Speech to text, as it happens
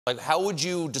Like, how would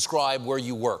you describe where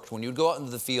you worked when you'd go out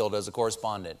into the field as a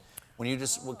correspondent? When you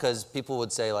just, because people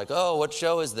would say like, oh, what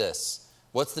show is this?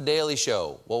 What's the Daily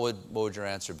Show? What would your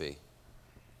answer be?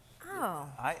 Oh.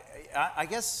 I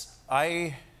guess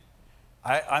I'm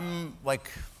like,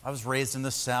 I was raised in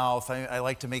the South. I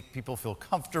like to make people feel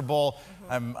comfortable.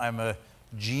 I'm a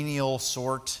genial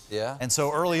sort. Yeah. And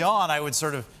so early on, I would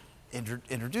sort of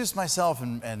introduce myself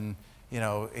and you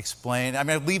know, explain. I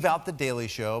mean, I'd leave out the Daily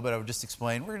Show, but I would just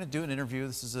explain, we're going to do an interview.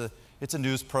 It's a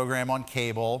news program on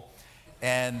cable.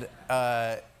 And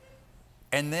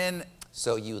then...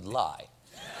 So you'd lie.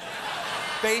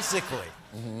 Basically.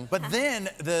 But then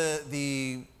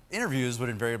the interviews would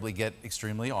invariably get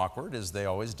extremely awkward, as they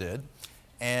always did.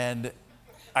 And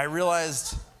I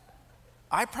realized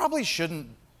I probably shouldn't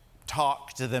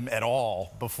talk to them at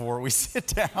all before we sit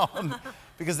down,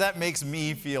 because that makes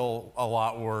me feel a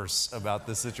lot worse about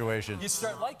the situation. You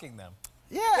start liking them.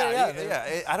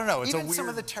 Yeah. I don't know. It's Even a weird... some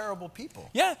of the terrible people.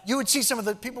 Yeah. You would see some of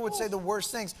the people would say the worst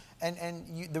things, and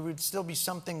there would still be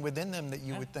something within them that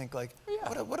you would think like,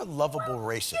 what a lovable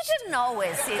racist. You didn't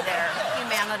always see their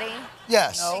humanity.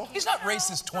 Yes. No. He's not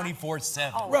racist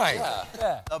 24/7. Oh, Right.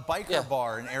 Yeah. A biker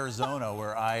bar in Arizona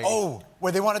where I... Oh,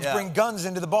 where they wanted to bring guns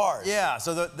into the bars. Yeah,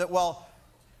 so well,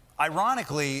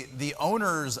 ironically, the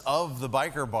owners of the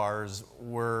biker bars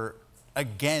were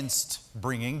against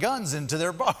bringing guns into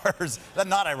their bars.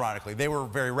 Not ironically, they were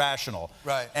very rational.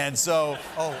 Right. And so,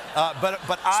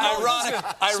 but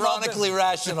I... Ironically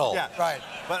rational. Yeah. Right.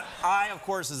 But I, of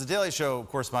course, as a Daily Show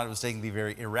correspondent, was taking the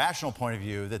very irrational point of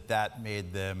view that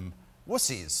made them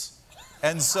wussies.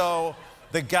 And so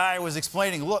the guy was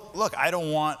explaining, look, I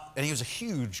don't want... And he was a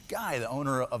huge guy, the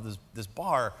owner of this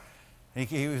bar. And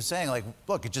he was saying, like,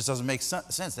 look, it just doesn't make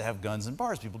sense to have guns in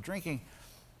bars, people drinking.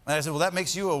 And I said, well, that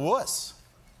makes you a wuss.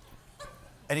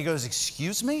 And he goes,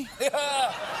 excuse me?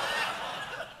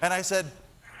 And I said,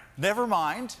 never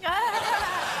mind.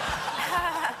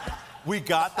 We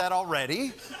got that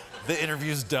already. The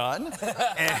interview's done.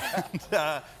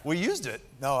 And we used it.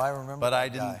 No, I remember. But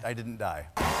I didn't die.